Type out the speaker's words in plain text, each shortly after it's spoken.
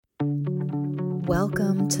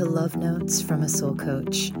Welcome to Love Notes from a Soul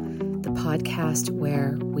Coach, the podcast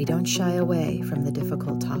where we don't shy away from the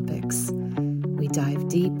difficult topics. We dive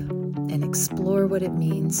deep and explore what it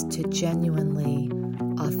means to genuinely,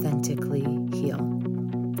 authentically heal.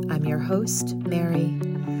 I'm your host, Mary,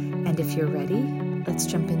 and if you're ready, let's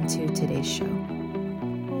jump into today's show.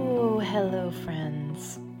 Oh, hello,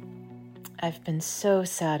 friends. I've been so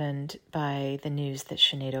saddened by the news that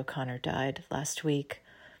Sinead died last week.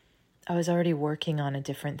 I was already working on a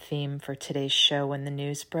different theme for today's show when the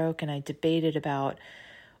news broke, and I debated about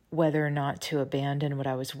whether or not to abandon what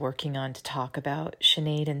I was working on to talk about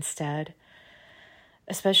Sinead instead,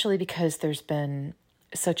 especially because there's been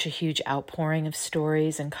such a huge outpouring of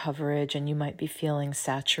stories and coverage, and you might be feeling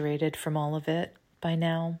saturated from all of it by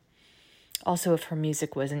now. Also, if her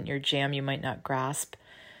music wasn't your jam, you might not grasp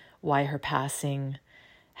why her passing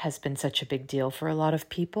has been such a big deal for a lot of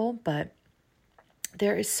people, but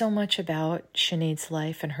there is so much about Sinead's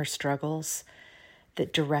life and her struggles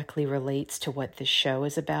that directly relates to what this show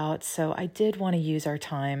is about. So I did want to use our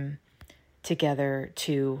time together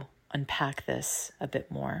to unpack this a bit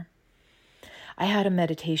more. I had a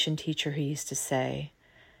meditation teacher who used to say,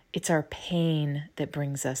 it's our pain that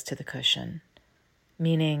brings us to the cushion,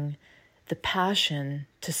 meaning the passion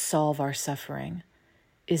to solve our suffering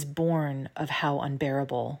is born of how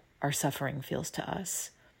unbearable our suffering feels to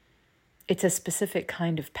us. It's a specific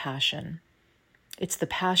kind of passion. It's the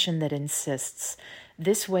passion that insists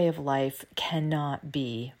this way of life cannot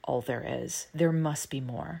be all there is. There must be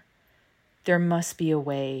more. There must be a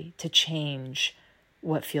way to change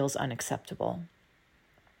what feels unacceptable.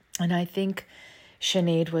 And I think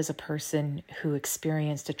Sinead was a person who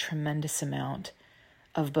experienced a tremendous amount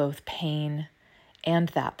of both pain and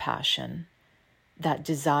that passion, that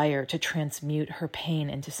desire to transmute her pain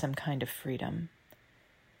into some kind of freedom.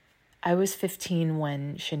 I was 15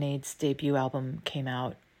 when Sinead's debut album came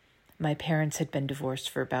out. My parents had been divorced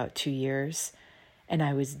for about 2 years, and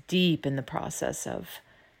I was deep in the process of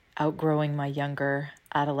outgrowing my younger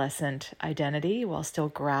adolescent identity while still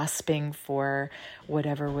grasping for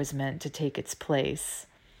whatever was meant to take its place.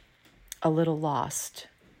 A little lost,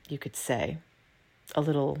 you could say, a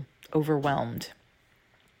little overwhelmed.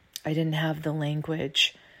 I didn't have the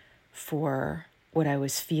language for what I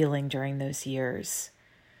was feeling during those years.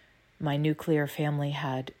 My nuclear family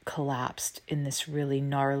had collapsed in this really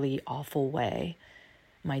gnarly, awful way.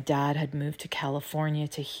 My dad had moved to California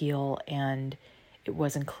to heal, and it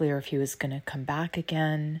wasn't clear if he was going to come back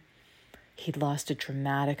again. He'd lost a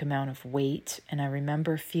dramatic amount of weight, and I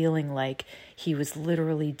remember feeling like he was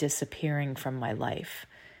literally disappearing from my life,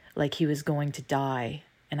 like he was going to die,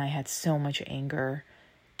 and I had so much anger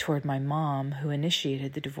toward my mom, who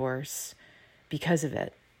initiated the divorce, because of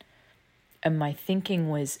it. And my thinking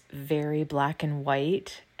was very black and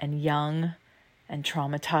white and young and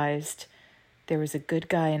traumatized. There was a good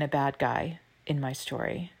guy and a bad guy in my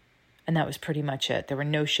story. And that was pretty much it. There were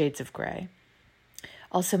no shades of gray.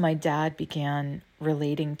 Also, my dad began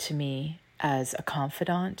relating to me as a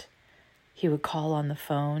confidant. He would call on the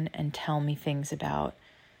phone and tell me things about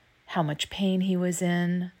how much pain he was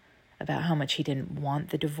in, about how much he didn't want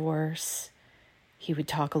the divorce. He would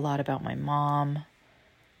talk a lot about my mom.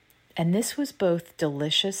 And this was both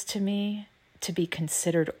delicious to me, to be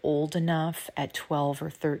considered old enough at 12 or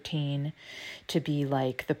 13 to be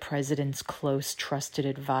like the president's close, trusted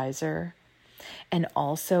advisor. And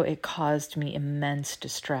also it caused me immense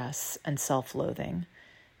distress and self-loathing,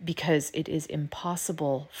 because it is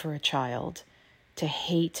impossible for a child to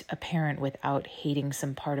hate a parent without hating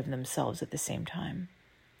some part of themselves at the same time.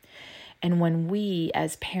 And when we,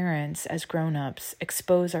 as parents, as grown-ups,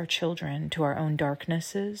 expose our children to our own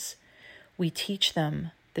darknesses, we teach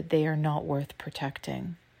them that they are not worth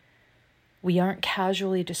protecting. We aren't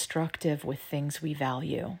casually destructive with things we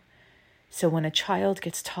value. So when a child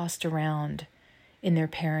gets tossed around in their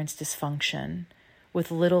parents' dysfunction with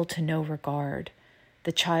little to no regard,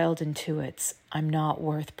 the child intuits, I'm not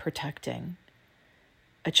worth protecting.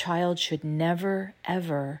 A child should never,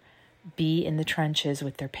 ever be in the trenches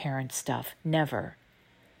with their parents' stuff. Never.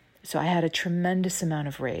 So I had a tremendous amount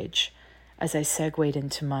of rage as I segued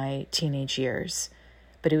into my teenage years,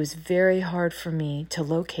 but it was very hard for me to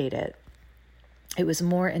locate it. It was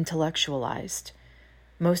more intellectualized.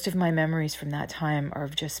 Most of my memories from that time are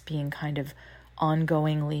of just being kind of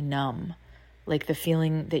ongoingly numb, like the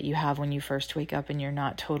feeling that you have when you first wake up and you're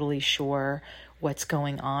not totally sure what's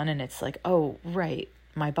going on, and it's like, oh, right,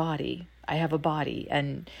 my body. I have a body,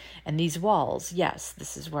 and these walls, yes,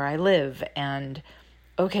 this is where I live, and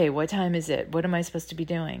okay, what time is it? What am I supposed to be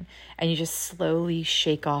doing? And you just slowly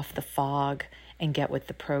shake off the fog and get with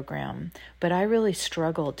the program. But I really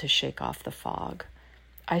struggled to shake off the fog.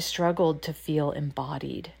 I struggled to feel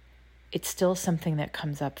embodied. It's still something that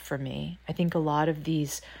comes up for me. I think a lot of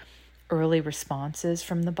these early responses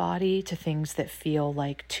from the body to things that feel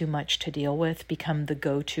like too much to deal with become the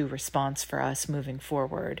go-to response for us moving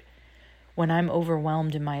forward. When I'm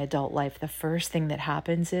overwhelmed in my adult life, the first thing that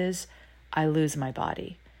happens is I lose my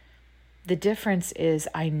body. The difference is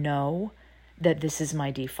I know that this is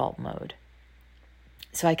my default mode.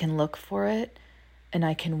 So I can look for it and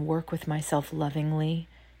I can work with myself lovingly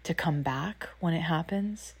to come back when it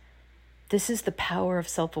happens. This is the power of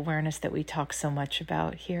self-awareness that we talk so much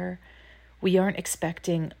about here. We aren't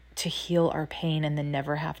expecting to heal our pain and then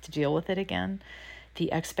never have to deal with it again.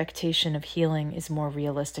 The expectation of healing is more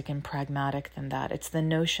realistic and pragmatic than that. It's the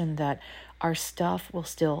notion that our stuff will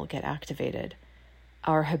still get activated.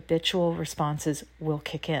 Our habitual responses will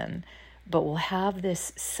kick in, but we'll have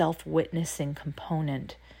this self-witnessing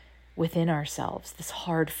component within ourselves, this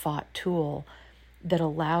hard-fought tool that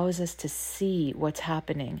allows us to see what's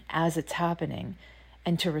happening as it's happening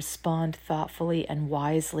and to respond thoughtfully and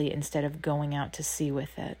wisely instead of going out to sea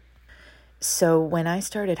with it. So when I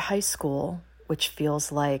started high school, which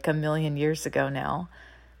feels like a million years ago now,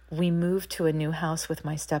 we moved to a new house with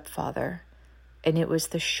my stepfather. And it was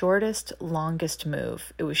the shortest, longest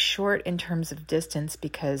move. It was short in terms of distance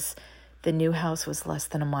because the new house was less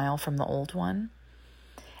than a mile from the old one.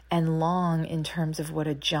 And long in terms of what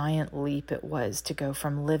a giant leap it was to go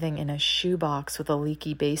from living in a shoebox with a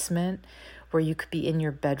leaky basement where you could be in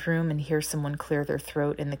your bedroom and hear someone clear their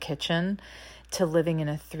throat in the kitchen to living in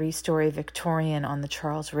a 3-story Victorian on the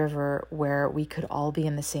Charles River where we could all be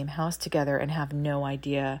in the same house together and have no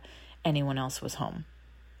idea anyone else was home.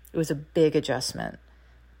 It was a big adjustment.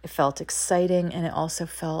 It felt exciting and it also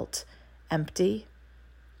felt empty,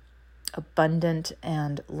 abundant,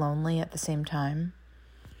 and lonely at the same time.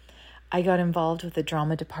 I got involved with the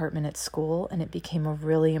drama department at school and it became a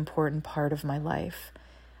really important part of my life.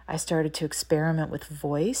 I started to experiment with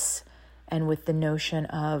voice and with the notion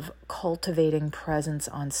of cultivating presence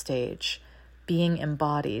on stage, being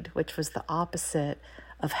embodied, which was the opposite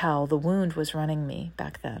of how the wound was running me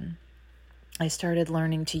back then. I started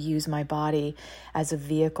learning to use my body as a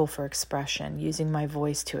vehicle for expression, using my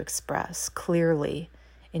voice to express clearly,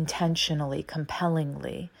 intentionally,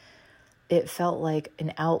 compellingly. It felt like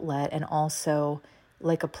an outlet and also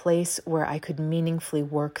like a place where I could meaningfully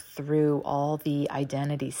work through all the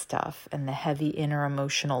identity stuff and the heavy inner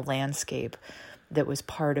emotional landscape that was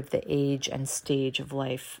part of the age and stage of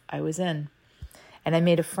life I was in. And I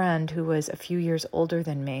made a friend who was a few years older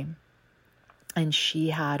than me, and she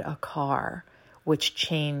had a car, which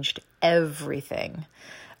changed everything.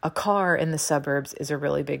 A car in the suburbs is a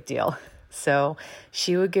really big deal. So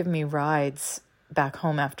she would give me rides back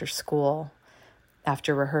home after school,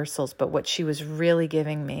 after rehearsals, but what she was really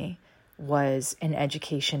giving me was an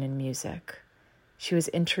education in music. She was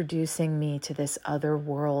introducing me to this other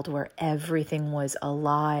world where everything was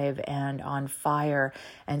alive and on fire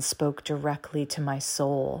and spoke directly to my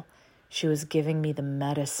soul. She was giving me the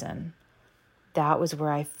medicine. That was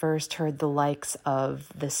where I first heard the likes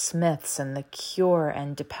of the Smiths and The Cure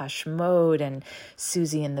and Depeche Mode and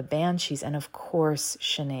Susie and the Banshees and, of course,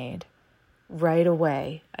 Sinead. Right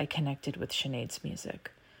away, I connected with Sinead's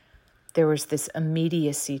music. There was this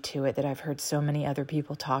immediacy to it that I've heard so many other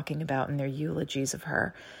people talking about in their eulogies of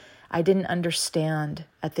her. I didn't understand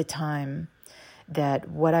at the time that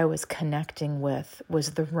what I was connecting with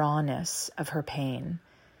was the rawness of her pain.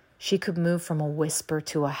 She could move from a whisper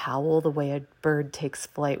to a howl the way a bird takes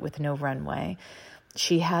flight with no runway.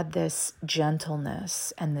 She had this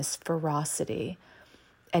gentleness and this ferocity.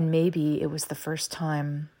 And maybe it was the first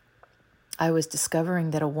time I was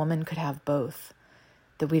discovering that a woman could have both,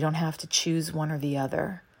 that we don't have to choose one or the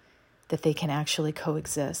other, that they can actually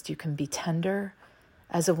coexist. You can be tender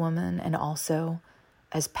as a woman and also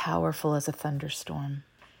as powerful as a thunderstorm.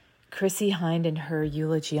 Chrissy Hind in her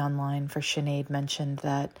eulogy online for Sinead mentioned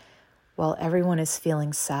that while everyone is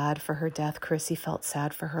feeling sad for her death, Chrissy felt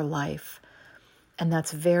sad for her life. And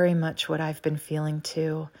that's very much what I've been feeling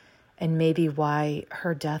too, and maybe why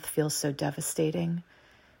her death feels so devastating,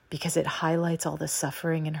 because it highlights all the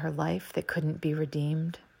suffering in her life that couldn't be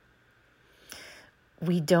redeemed.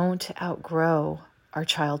 We don't outgrow our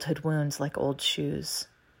childhood wounds like old shoes.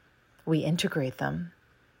 We integrate them.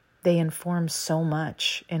 They inform so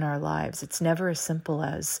much in our lives. It's never as simple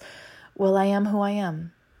as, well, I am who I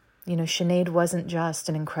am. You know, Sinead wasn't just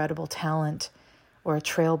an incredible talent or a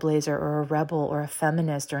trailblazer or a rebel or a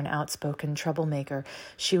feminist or an outspoken troublemaker.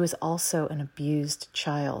 She was also an abused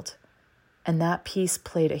child. And that piece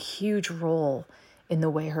played a huge role in the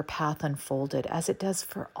way her path unfolded, as it does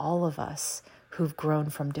for all of us who've grown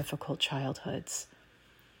from difficult childhoods.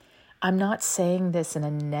 I'm not saying this in a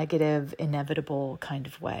negative, inevitable kind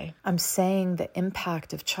of way. I'm saying the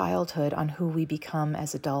impact of childhood on who we become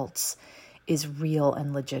as adults is real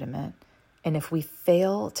and legitimate. And if we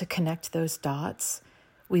fail to connect those dots,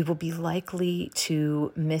 we will be likely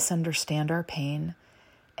to misunderstand our pain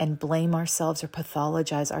and blame ourselves or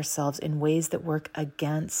pathologize ourselves in ways that work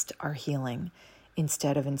against our healing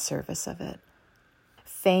instead of in service of it.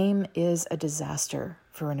 Fame is a disaster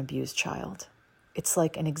for an abused child. It's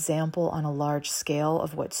like an example on a large scale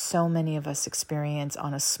of what so many of us experience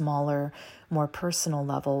on a smaller, more personal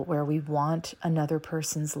level, where we want another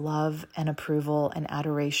person's love and approval and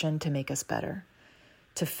adoration to make us better,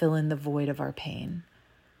 to fill in the void of our pain.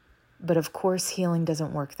 But of course, healing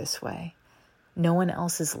doesn't work this way. No one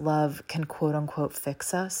else's love can quote unquote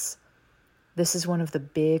fix us. This is one of the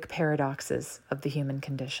big paradoxes of the human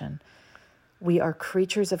condition. We are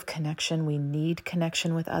creatures of connection. We need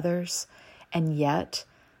connection with others. And yet,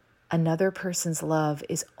 another person's love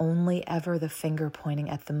is only ever the finger pointing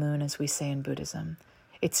at the moon, as we say in Buddhism.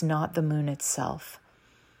 It's not the moon itself.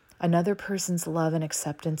 Another person's love and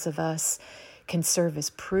acceptance of us can serve as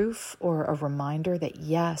proof or a reminder that,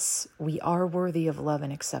 yes, we are worthy of love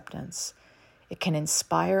and acceptance. It can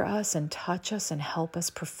inspire us and touch us and help us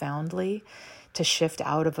profoundly to shift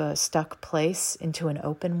out of a stuck place into an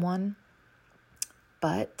open one.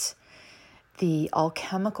 But the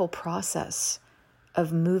alchemical process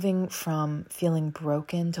of moving from feeling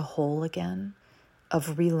broken to whole again,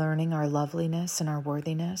 of relearning our loveliness and our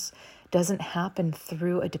worthiness, doesn't happen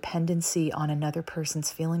through a dependency on another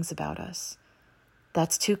person's feelings about us.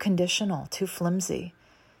 That's too conditional, too flimsy.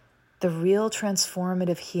 The real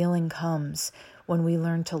transformative healing comes when we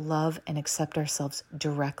learn to love and accept ourselves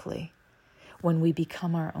directly, when we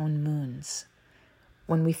become our own moons,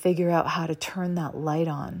 when we figure out how to turn that light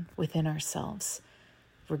on within ourselves,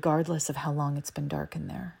 regardless of how long it's been dark in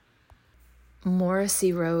there.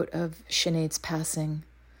 Morrissey wrote of Sinead's passing,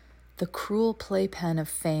 "The cruel playpen of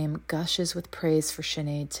fame gushes with praise for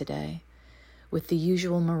Sinead today, with the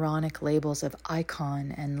usual moronic labels of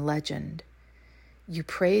icon and legend. You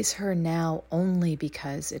praise her now only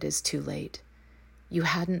because it is too late. You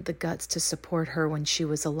hadn't the guts to support her when she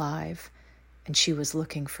was alive, and she was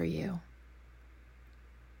looking for you."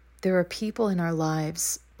 There are people in our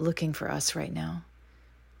lives looking for us right now,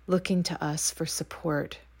 looking to us for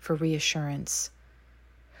support, for reassurance,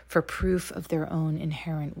 for proof of their own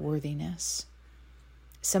inherent worthiness.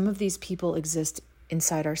 Some of these people exist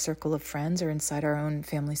inside our circle of friends or inside our own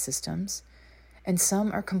family systems, and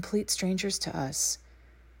some are complete strangers to us.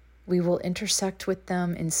 We will intersect with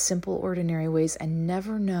them in simple, ordinary ways and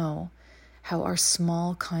never know how our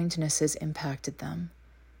small kindnesses impacted them.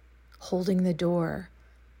 Holding the door,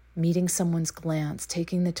 meeting someone's glance,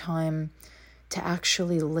 taking the time to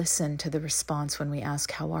actually listen to the response when we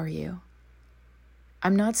ask, "How are you?"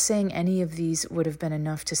 I'm not saying any of these would have been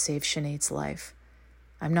enough to save Sinead's life.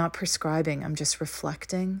 I'm not prescribing, I'm just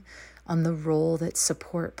reflecting on the role that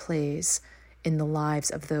support plays in the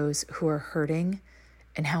lives of those who are hurting,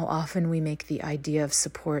 and how often we make the idea of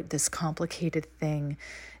support this complicated thing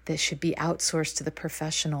that should be outsourced to the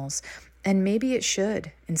professionals. And maybe it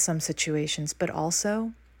should in some situations, but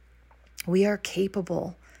also we are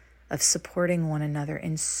capable of supporting one another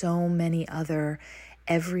in so many other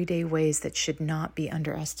everyday ways that should not be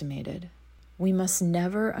underestimated. We must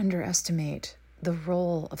never underestimate the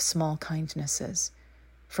role of small kindnesses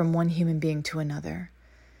from one human being to another,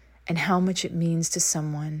 and how much it means to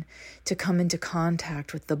someone to come into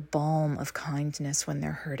contact with the balm of kindness when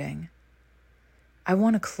they're hurting. I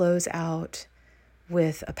want to close out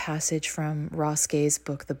with a passage from Ross Gay's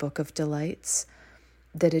book, The Book of Delights,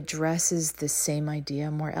 that addresses this same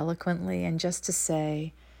idea more eloquently, and just to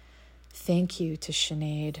say thank you to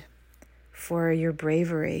Sinead for your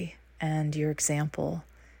bravery and your example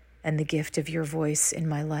and the gift of your voice in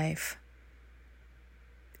my life.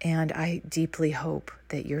 And I deeply hope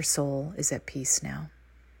that your soul is at peace now.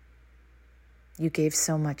 You gave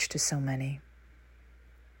so much to so many.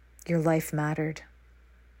 Your life mattered.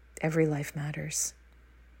 Every life matters.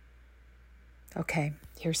 Okay,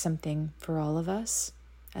 here's something for all of us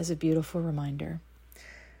as a beautiful reminder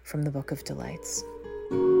from the Book of Delights.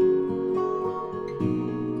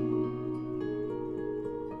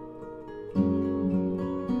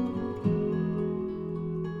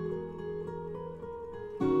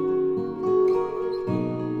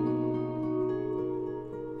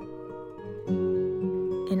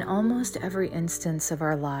 In almost every instance of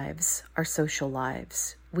our lives, our social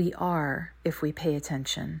lives, we are, if we pay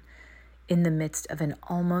attention, in the midst of an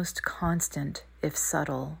almost constant, if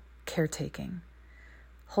subtle, caretaking,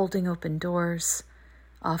 holding open doors,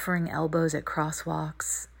 offering elbows at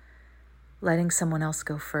crosswalks, letting someone else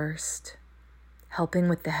go first, helping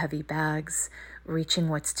with the heavy bags, reaching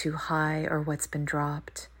what's too high or what's been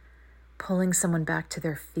dropped, pulling someone back to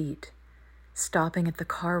their feet, stopping at the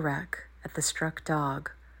car wreck, at the struck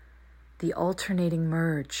dog, the alternating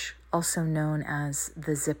merge, also known as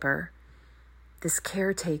the zipper. This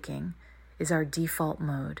caretaking is our default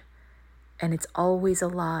mode, and it's always a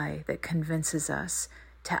lie that convinces us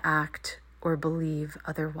to act or believe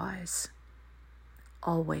otherwise.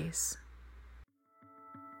 Always.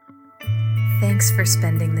 Thanks for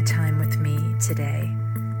spending the time with me today.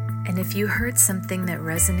 And if you heard something that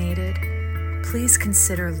resonated, please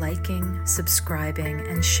consider liking, subscribing,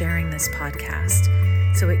 and sharing this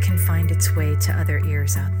podcast so it can find its way to other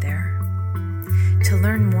ears out there. To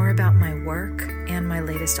learn more about my work and my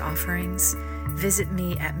latest offerings, visit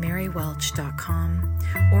me at marywelch.com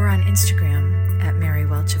or on Instagram at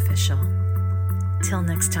marywelchofficial. Till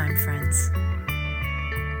next time, friends.